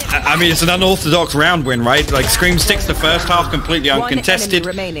I mean, it's an unorthodox round win, right? Like, Scream sticks the first half completely uncontested.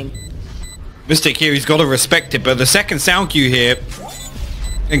 Mistic here, he's got to respect it, but the second sound cue here,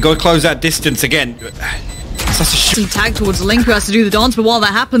 and got to close that distance again. Some tag towards Link, who has to do the dance, but while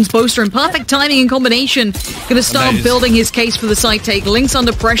that happens, Boaster in perfect timing and combination going to start building his case for the side take. Link's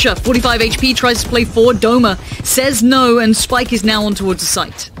under pressure, 45 HP, tries to play forward. Doma says no, and Spike is now on towards the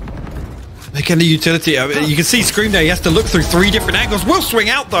site. Again, the utility. You can see Scream there. He has to look through 3 different angles. Will swing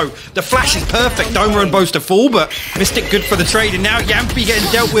out, though. The flash is perfect. Doma and Boaster fall, but Mistic good for the trade. And now Jamppi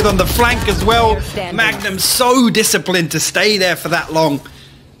getting dealt with on the flank as well. Magnum so disciplined to stay there for that long.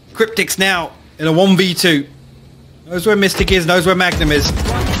 Kryptix now in a 1v2. Knows where Mistic is, knows where Magnum is.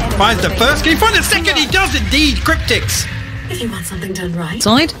 Finds the first. Can he find the second? He does indeed. Kryptix. If you want something done right.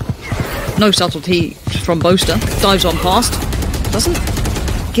 Side. No subtlety from Boaster. Dives on past. Doesn't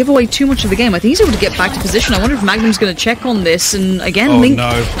give away too much of the game. I think he's able to get back to position. I wonder if Magnum's going to check on this. And again, Link, no.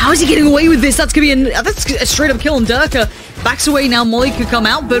 How is he getting away with this? That's going to be that's a straight up kill on Derke. Backs away now. Molly could come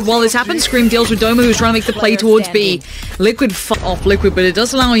out, but while this happens, Scream deals with Doma, who's trying to make the play towards B. Liquid off Liquid, but it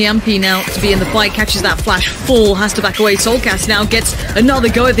does allow Jamppi now to be in the fight. Catches that flash full, has to back away. soulcas now gets another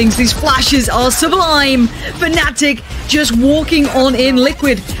go at things. These flashes are sublime. FNATIC just walking on in.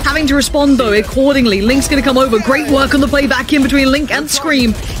 Liquid having to respond though accordingly. Link's going to come over. Great work on the play back in between Link and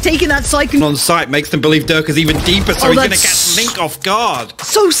Scream. Taking that side On site makes them believe Derke is even deeper, so he's going to catch Link off guard.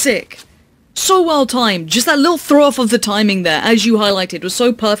 So sick. So well timed. Just that little throw off of the timing there, as you highlighted, was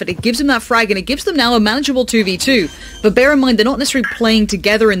so perfect. It gives them that frag, and it gives them now a manageable 2v2. But bear in mind, they're not necessarily playing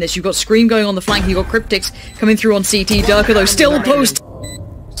together in this. You've got Scream going on the flank, you've got Kryptix coming through on CT. Derke, though, still post.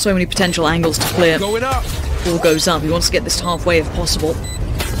 So many potential angles to clear. Ball goes up. He wants to get this halfway if possible.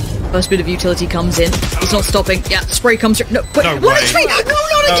 First bit of utility comes in. He's not stopping. Yeah, spray comes through. No, wait, no what way. HP? No,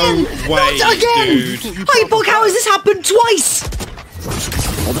 not again! No way, not again! dude. Hypok, how has this happened twice?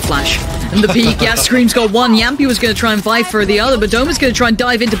 Oh, the flash. And the peek. Yeah, Scream's got one. Jamppi was going to try and fight for the other, but Doma's going to try and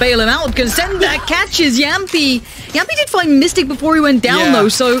dive in to bail him out. Going to send that catches Jamppi. Jamppi did find Mistic before he went down, though,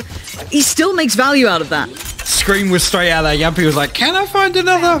 so he still makes value out of that. Scream was straight out there. Jamppi was like, can I find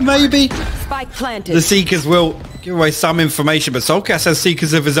another? Maybe. Spike planted. The Seekers will give away some information, but soulcas has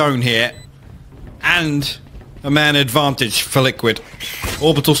Seekers of his own here. And a man advantage for Liquid.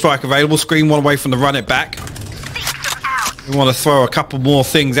 Orbital strike available. Scream one away from the run it back. We want to throw a couple more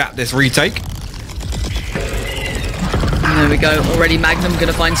things at this retake. There we go. Already Magnum going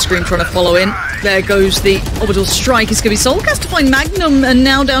to find Scream trying to follow in. There goes the orbital strike. It's going to be soulcas to find Magnum, and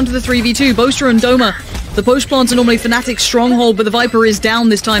now down to the 3v2. Boaster and Doma. The post plants are normally FNATIC's stronghold, but the Viper is down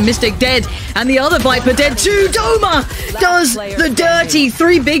this time. Mistic dead, and the other Viper dead too. Doma does the dirty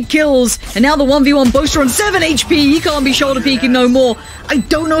 3 big kills, and now the 1v1 Boaster on 7 HP. He can't be shoulder peeking no more. I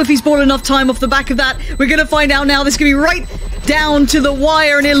don't know if he's bought enough time off the back of that. We're going to find out now. This is going to be right down to the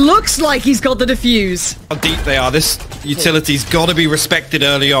wire, and it looks like he's got the defuse. How deep they are. This utility's got to be respected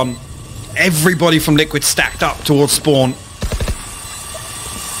early on. Everybody from Liquid stacked up towards spawn.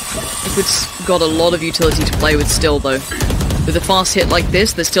 Liquid's got a lot of utility to play with still, though. With a fast hit like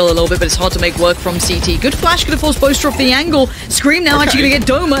this, there's still a little bit, but it's hard to make work from CT. Good flash, could have forced Boaster off the angle. Scream now actually going to get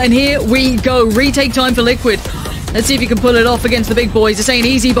Doma, and here we go. Retake time for Liquid. Let's see if you can pull it off against the big boys. This ain't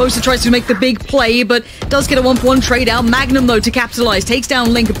easy. Boaster tries to make the big play, but does get a 1-for-1 trade out. Magnum, though, to capitalize. Takes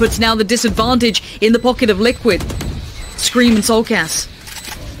down Link and puts now the disadvantage in the pocket of Liquid. Scream and soulcas.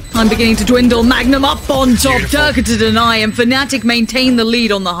 I'm beginning to dwindle. Magnum up on top. Derke to deny, and FNATIC maintain the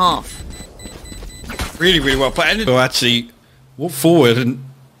lead on the half. Really, really well played. So actually, walk forward, and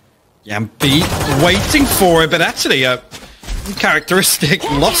Jamppi waiting for it, but actually a characteristic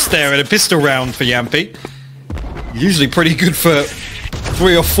loss there in a pistol round for Jamppi. Usually pretty good for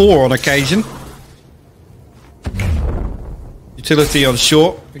 3 or 4 on occasion. Utility on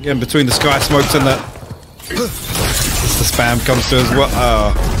short, again between the sky smokes and the spam comes through as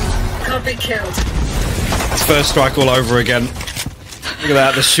well. Can't be killed. It's first strike all over again. Look at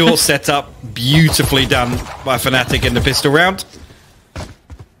that, the short setup, beautifully done by FNATIC in the pistol round.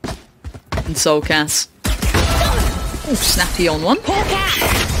 And soulcas. Oh, snappy on one.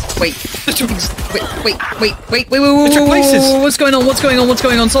 Wait. Wait. What's going on?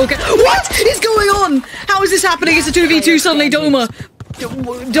 soulcas. What is going on? How is this happening? It's a 2v2 suddenly, Doma.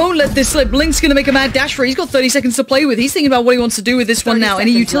 Don't let this slip. Link's going to make a mad dash for it. He's got 30 seconds to play with. He's thinking about what he wants to do with this one now. Any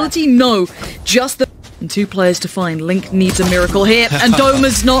utility? No. Just the... And 2 players to find. Link needs a miracle here, and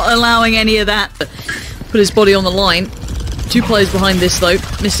Doma's not allowing any of that. Put his body on the line. 2 players behind this, though.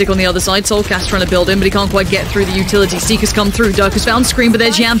 Mistic on the other side. soulcas trying to build in, but he can't quite get through the utility. Seekers come through. Derke has found Scream, but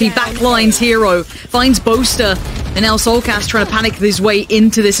there's Jamppi. Backlines hero. Finds Boaster. And now soulcas trying to panic his way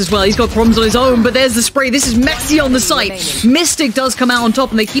into this as well. He's got problems on his own, but there's the spray. This is messy on the site. Mistic does come out on top,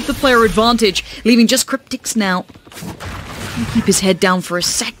 and they keep the player advantage, leaving just Kryptix now. Keep his head down for a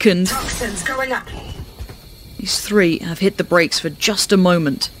second. Toxins going up. These 3 have hit the brakes for just a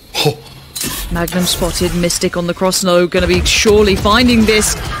moment. Magnum spotted. Mistic on the cross. No, going to be surely finding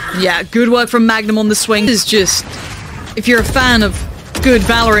this. Yeah, good work from Magnum on the swing. This is just... If you're a fan of good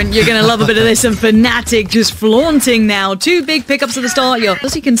Valorant, you're gonna love a bit of this, and FNATIC just flaunting now. 2 big pickups at the start.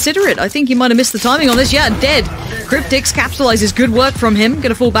 Does he consider it? I think he might have missed the timing on this. Yeah, dead. Kryptix capitalizes. Good work from him.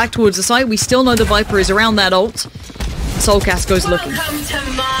 Gonna fall back towards the site. We still know the Viper is around that ult. soulcas goes looking. Welcome to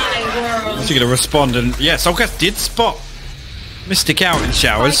my world. Is he gonna respond? And yeah, soulcas did spot Mistic out in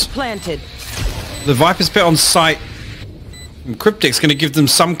showers. Spike planted. The Viper's pit on site. And Kryptix gonna give them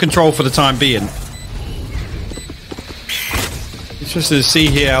some control for the time being. Interested to see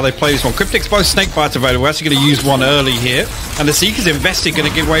here how they play this one. Kryptix both snake bites available. We're actually going to use one early here. And the Seeker's invested, going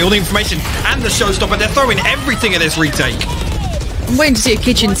to give away all the information and the showstopper. They're throwing everything at this retake. I'm waiting to see a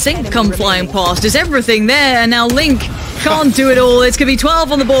kitchen sink come flying past. Is everything there? And now Link can't do it all. It's going to be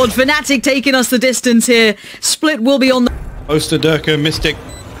 12 on the board. FNATIC taking us the distance here. Split will be on the... Boaster, Derke, Mistic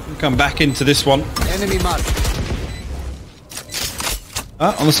will come back into this one. Enemy mark.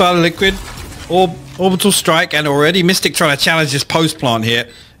 On the side of Liquid. Orbital strike, and already Mistic trying to challenge this post plant here,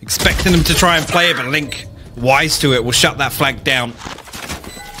 expecting them to try and play it, but Link, wise to it, will shut that flank down,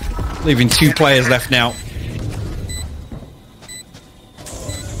 leaving 2 players left now.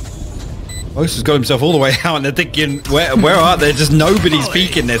 Boaster's got himself all the way out, and they're thinking, where are they? Just nobody's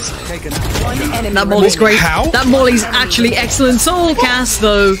peeking this. That molly's great. How? That molly's actually excellent. soulcas,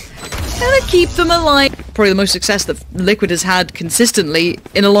 though, gonna keep them alive. Probably the most success that Liquid has had consistently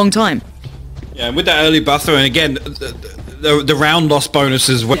in a long time. Yeah, and with that early buffer, and again, the round loss bonus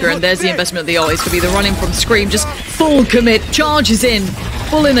as well. And there's the investment of the ult. It's going to be the running from Scream, just full commit, charges in,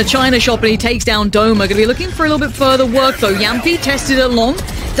 full in a China shop, and he takes down Doma. Going to be looking for a little bit further work, though. Jamppi tested it long,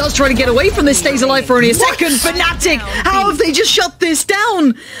 does try to get away from this, stays alive for only a second. FNATIC, how have they just shut this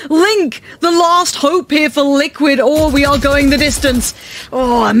down? Link, the last hope here for Liquid, or we are going the distance.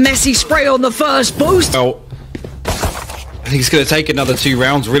 Oh, a messy spray on the first boost. Well, I think it's going to take another 2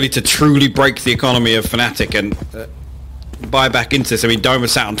 rounds really to truly break the economy of FNATIC and buy back into this. I mean, Doma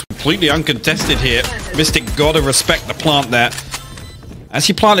sound completely uncontested here. Mistic got to respect the plant there.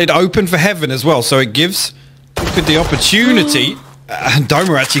 Actually planted open for heaven as well, so it gives Liquid the opportunity. And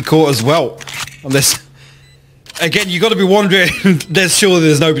Doma actually caught as well on this. Again, you got to be wondering, surely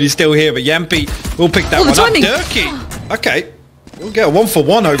there's nobody still here, but Jamppi will pick that one up. Derke! Okay, we'll get a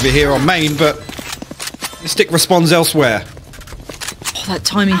 1-for-1 over here on main, but Mistic responds elsewhere. Oh, that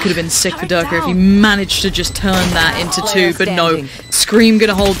timing could have been sick for Derke if he managed to just turn that into 2, but no. Scream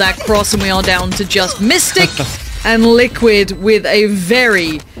gonna hold that cross, and we are down to just Mistic and Liquid with a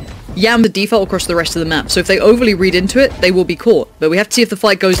very the default across the rest of the map. So if they overly read into it, they will be caught. But we have to see if the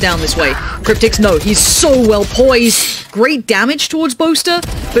fight goes down this way. Kryptix, no, he's so well poised. Great damage towards Boaster,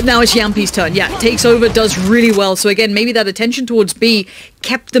 but now it's Jamppi's turn. Yeah, takes over, does really well. So again, maybe that attention towards B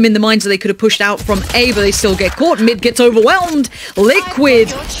kept them in the minds that they could have pushed out from A, but they still get caught. Mid gets overwhelmed. Liquid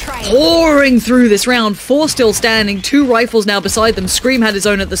pouring through this round. 4 still standing, 2 rifles now beside them. Scream had his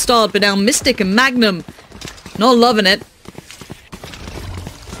own at the start, but now Mistic and Magnum not loving it.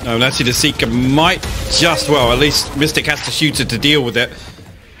 No, Nazi the Seeker might just, well, at least Mistic has to shoot it to deal with it.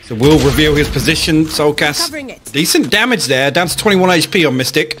 So will reveal his position. soulcas, decent damage there, down to 21 HP on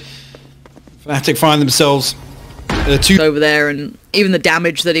Mistic. FNATIC find themselves 2 over there, and even the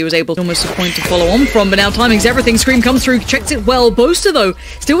damage that he was able to almost a point to follow on from, but now timing's everything. Scream comes through, checks it well. Boaster, though,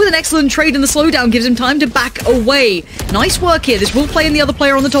 still with an excellent trade, and the slowdown gives him time to back away. Nice work here. This will play in the other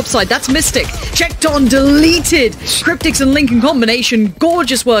player on the top side. That's Mistic. Checked on, deleted. Kryptix and Link in combination.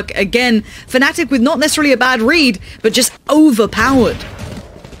 Gorgeous work again. FNATIC with not necessarily a bad read, but just overpowered.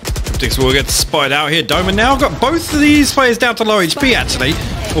 Kryptix will get spotted out here. Doma now got both of these players down to low HP, actually.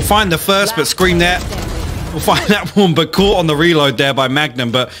 We'll find the first, but Scream there. We'll find that one, but caught on the reload there by Magnum,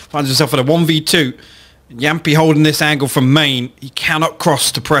 but finds himself at a 1v2. Jamppi holding this angle from main. He cannot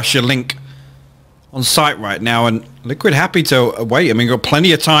cross to pressure Link on site right now, and Liquid happy to wait. I mean, got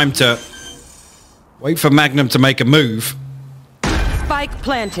plenty of time to wait for Magnum to make a move. Spike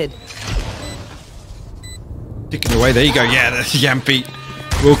planted. Ticking away, there you go. Yeah, that's Jamppi.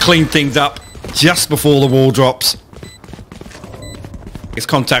 We'll clean things up just before the wall drops. It's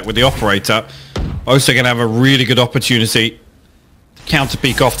contact with the operator. Boaster going to have a really good opportunity to counter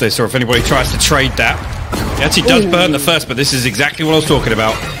peek off this, or if anybody tries to trade that. He actually does burn the first, but this is exactly what I was talking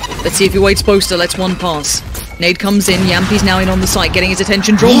about. Let's see if he waits Boaster. Let's one pass. Nade comes in. Jamppi's now in on the site, getting his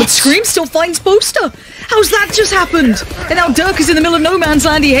attention drawn, but Scream still finds Boaster. How's that just happened? And now Derke is in the middle of no man's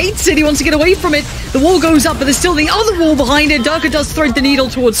land. He hates it. He wants to get away from it. The wall goes up, but there's still the other wall behind it. Derke does thread the needle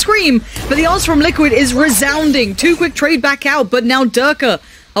towards Scream, but the answer from Liquid is resounding. 2 quick trade back out, but now Derke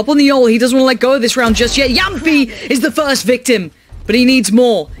up on the ult. He doesn't want to let go of this round just yet. Jamppi is the first victim, but he needs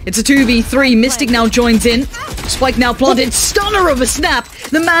more. It's a 2v3. Mistic now joins in. Spike now planted. Stunner of a snap.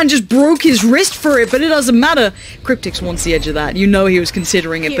 The man just broke his wrist for it, but it doesn't matter. Kryptix wants the edge of that. You know he was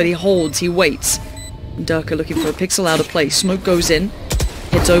considering it, but he holds, he waits. Derke looking for a pixel out of place. Smoke goes in,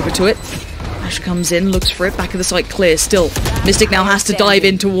 heads over to it. Ash comes in, looks for it, back of the site clear still. Mistic now has to dive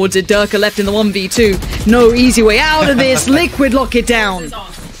in towards it. Derke left in the 1v2. No easy way out of this. Liquid lock it down.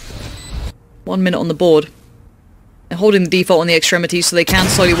 1 minute on the board. They're holding the default on the extremities so they can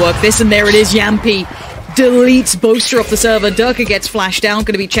slowly work this, and there it is. Jamppi deletes Boaster off the server. Derke gets flashed down,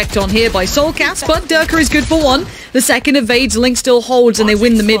 going to be checked on here by soulcas, but Derke is good for one. The second evades, Link still holds, and they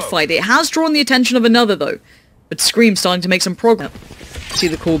win the mid fight. It has drawn the attention of another though, but Scream starting to make some progress. See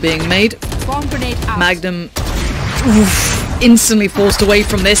the call being made. MAGNUM instantly forced away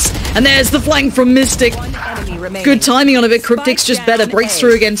from this, and there's the flank from Mistic. Good timing on it. Kryptix just better, breaks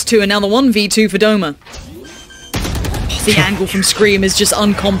through against two, and now the 1v2 for Doma. The angle from Scream is just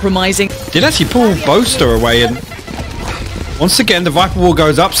uncompromising. Did actually pull Boaster away, and once again the Viper wall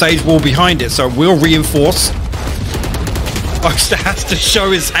goes up, Sage wall behind it, so we'll reinforce. Boaster has to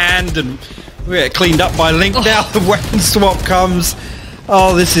show his hand, and we get cleaned up by Link. Now the weapon swap comes.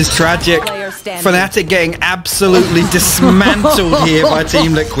 Oh, this is tragic. FNATIC getting absolutely dismantled here by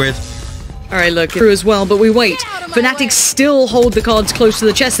Team Liquid. Alright, look, through as well, but we wait. FNATIC still hold the cards close to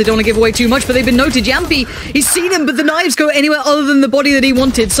the chest. They don't want to give away too much, but they've been noted. Jamppi, he's seen him, but the knives go anywhere other than the body that he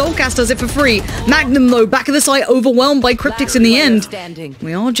wanted. soulcas does it for free. MAGNUM, though, back of the site, overwhelmed by Kryptix in the end.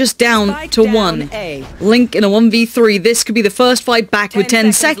 We are just down to one. Link in a 1v3. This could be the first fight back with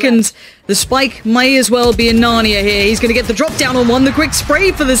 10 seconds. The spike may as well be in Narnia here. He's going to get the drop down on one. The quick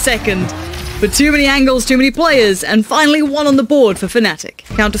spray for the second. But too many angles, too many players, and finally one on the board for FNATIC.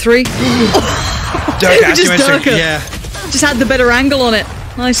 Count to three. Derke, yeah. Just had the better angle on it.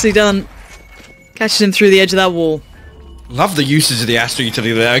 Nicely done. Catches him through the edge of that wall. Love the usage of the Astra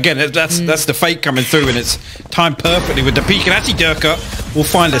utility there. Again, that's the fake coming through, and it's timed perfectly with the peak. And actually, Derke will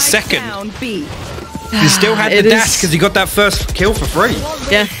find a second. He still had the dash because he got that first kill for free.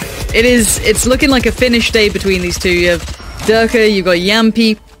 Yeah, it is. It's looking like a finish day between these two. You have Derke, you've got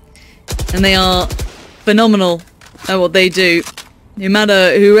Jamppi, and they are phenomenal at what they do. No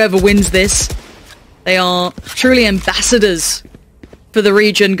matter whoever wins this, they are truly ambassadors for the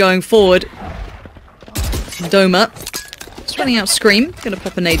region going forward. Doma, spreading out Scream, gonna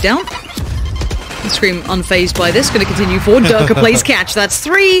pop a nade down. And Scream unfazed by this, gonna continue forward. Derke plays catch, that's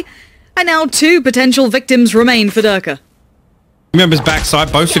 3, and now 2 potential victims remain for Derke. Remembers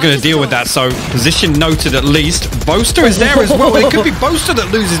backside, Boaster going to deal with that, so position noted at least. Boaster is there as well. It could be Boaster that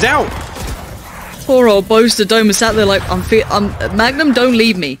loses out. Poor old Boaster. Doma sat there like, MAGNUM, don't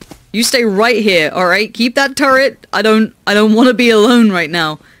leave me. You stay right here, alright? Keep that turret. I don't want to be alone right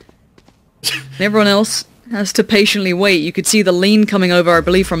now. And everyone else has to patiently wait. You could see the lean coming over, I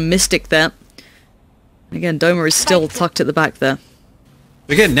believe, from Mistic there. Again, Doma is still tucked at the back there.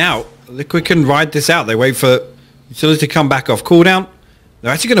 Again, now, Liquid can ride this out. They wait for utility to come back off cooldown.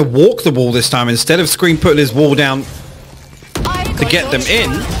 They're actually going to walk the wall this time instead of Scream putting his wall down to get them in.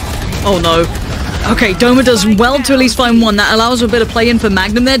 Oh no. Okay, Doma does well to at least find one. That allows a bit of play in for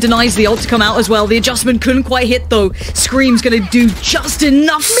MAGNUM there. Denies the ult to come out as well. The adjustment couldn't quite hit though. Scream's going to do just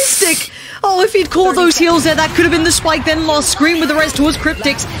enough. Mistic! Oh, if he'd caught those heals there, that could have been the spike, then lost. Scream with the rest towards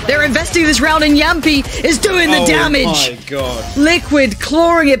Kryptix. They're investing this round, and Jamppi is doing the damage. Oh my god. Liquid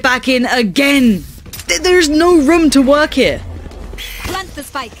clawing it back in again. There's no room to work here. Plant the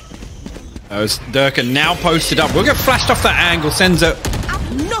spike. As Derke now posted up. We'll get flashed off that angle. Sends a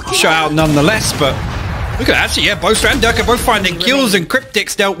shot out nonetheless, but look at that. Actually, yeah, Boaster and Derke both finding kills, and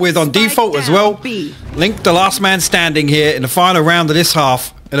Kryptix dealt with on default as well. Link, the last man standing here in the final round of this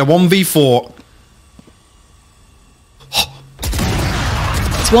half in a 1v4.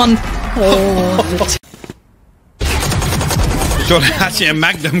 It's one. Oh, actually, a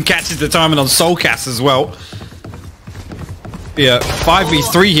MAGNUM catches the timing on soulcas as well. Yeah,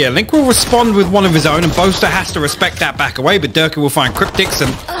 5v3 here. Link will respond with one of his own, and Boaster has to respect that back away, but Derke will find Kryptix,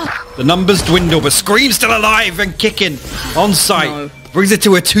 and the numbers dwindle, but Scream's still alive and kicking on site. No. Brings it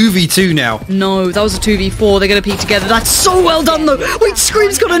to a 2v2 now. No, that was a 2v4. They're going to peek together. That's so well done, though. Wait,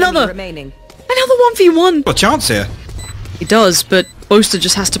 Scream's got another. Another 1v1. Got a chance here. He does, but Boaster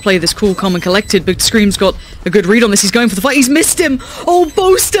just has to play this cool, calm and collected, but Scream's got a good read on this. He's going for the fight. He's missed him. Oh,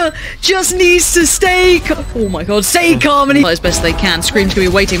 Boaster just needs to stay oh my god, stay calm, and he as best they can. Scream's going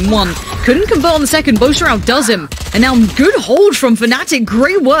to be waiting one. Couldn't convert on the second. Boaster outdoes him. And now good hold from FNATIC.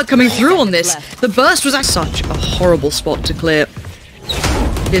 Great work coming through on this. The burst was at such a horrible spot to clear.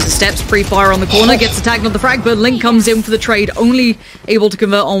 Here's the steps, pre-fire on the corner, gets the tag, not the frag, but Link comes in for the trade, only able to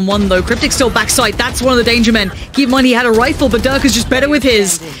convert on one though. Kryptix still backside, that's one of the danger men. Keep in mind he had a rifle, but Derke is just better with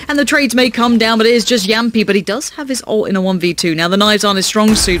his. And the trades may come down, but it is just Jamppi, but he does have his ult in a 1v2. Now the knives aren't his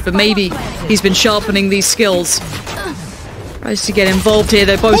strong suit, but maybe he's been sharpening these skills. Tries to get involved here,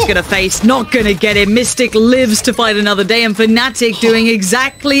 they're both gonna face, not gonna get it. Mistic lives to fight another day, and FNATIC doing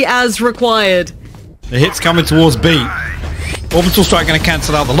exactly as required. The hit's coming towards B. Orbital Strike going to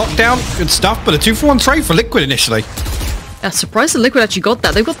cancel out the lockdown. Good stuff, but a 2-for-1 trade for Liquid initially. Surprised that Liquid actually got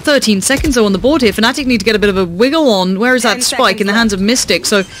that. They've got 13 seconds though on the board here. FNATIC need to get a bit of a wiggle on. Where is that spike? In the hands of Mistic.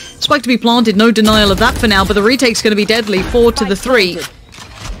 So spike to be planted, no denial of that for now, but the retake's going to be deadly. 4 to the 3.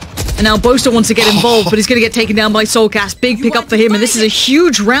 And now Boaster wants to get involved, but he's going to get taken down by soulcas. Big pick up for him, and this is a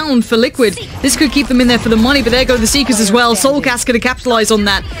huge round for Liquid. This could keep them in there for the money, but there go the Seekers as well. soulcas going to capitalize on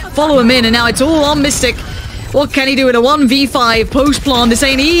that. Follow him in, and now it's all on Mistic. What can he do in a 1v5 post-plant? This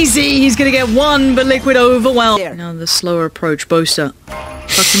ain't easy. He's going to get one, but Liquid overwhelmed. Now the slower approach. Boaster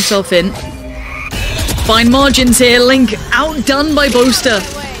tucks himself in. Fine margins here. Link outdone by Boaster.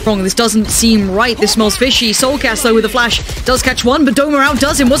 Wrong, this doesn't seem right. This smells fishy. soulcas, though, with a flash does catch one, but Doma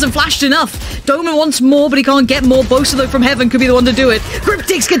outdoes him. Wasn't flashed enough. Doma wants more, but he can't get more. Boaster, though, from heaven could be the one to do it.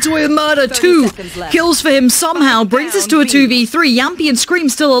 Kryptix gets away with murder. 2 kills for him somehow. Brings us to a 2v3. Jamppi and Scream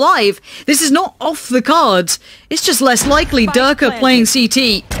still alive. This is not off the cards. It's just less likely. Derke playing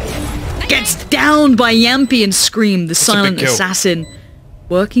CT. Gets down by Jamppi and Scream, the silent assassin.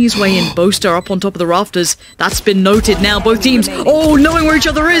 Working his way in. Boaster up on top of the rafters. That's been noted now. Both teams, knowing where each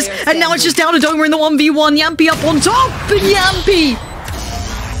other is. And now it's just down to Doma in the 1v1. Jamppi up on top. But Jamppi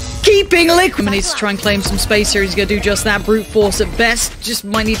keeping Liquid. He needs to try and claim some space here. He's going to do just that. Brute force at best. Just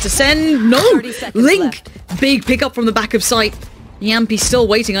might need to send. No. Link. Big pickup from the back of sight. Jamppi still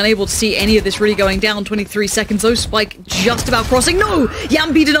waiting, unable to see any of this really going down. 23 seconds, though. Spike just about crossing. No!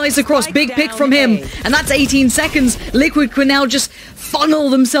 Jamppi denies the cross. Big pick from him. And that's 18 seconds. Liquid can now just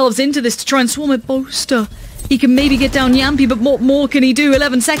funnel themselves into this to try and swarm at Boaster. He can maybe get down Jamppi, but what more can he do?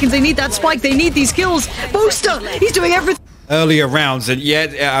 11 seconds. They need that spike. They need these kills. Boaster! He's doing everything. Earlier rounds, and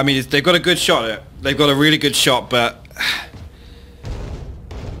yeah, I mean, they've got a good shot. They've got a really good shot, but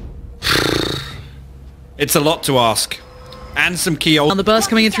it's a lot to ask. And some key on the burst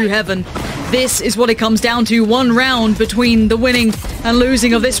coming in through heaven. This is what it comes down to. One round between the winning and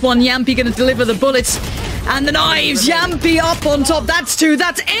losing of this one. Jamppi going to deliver the bullets and the knives. Jamppi up on top. That's 2.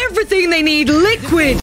 That's everything they need. Liquid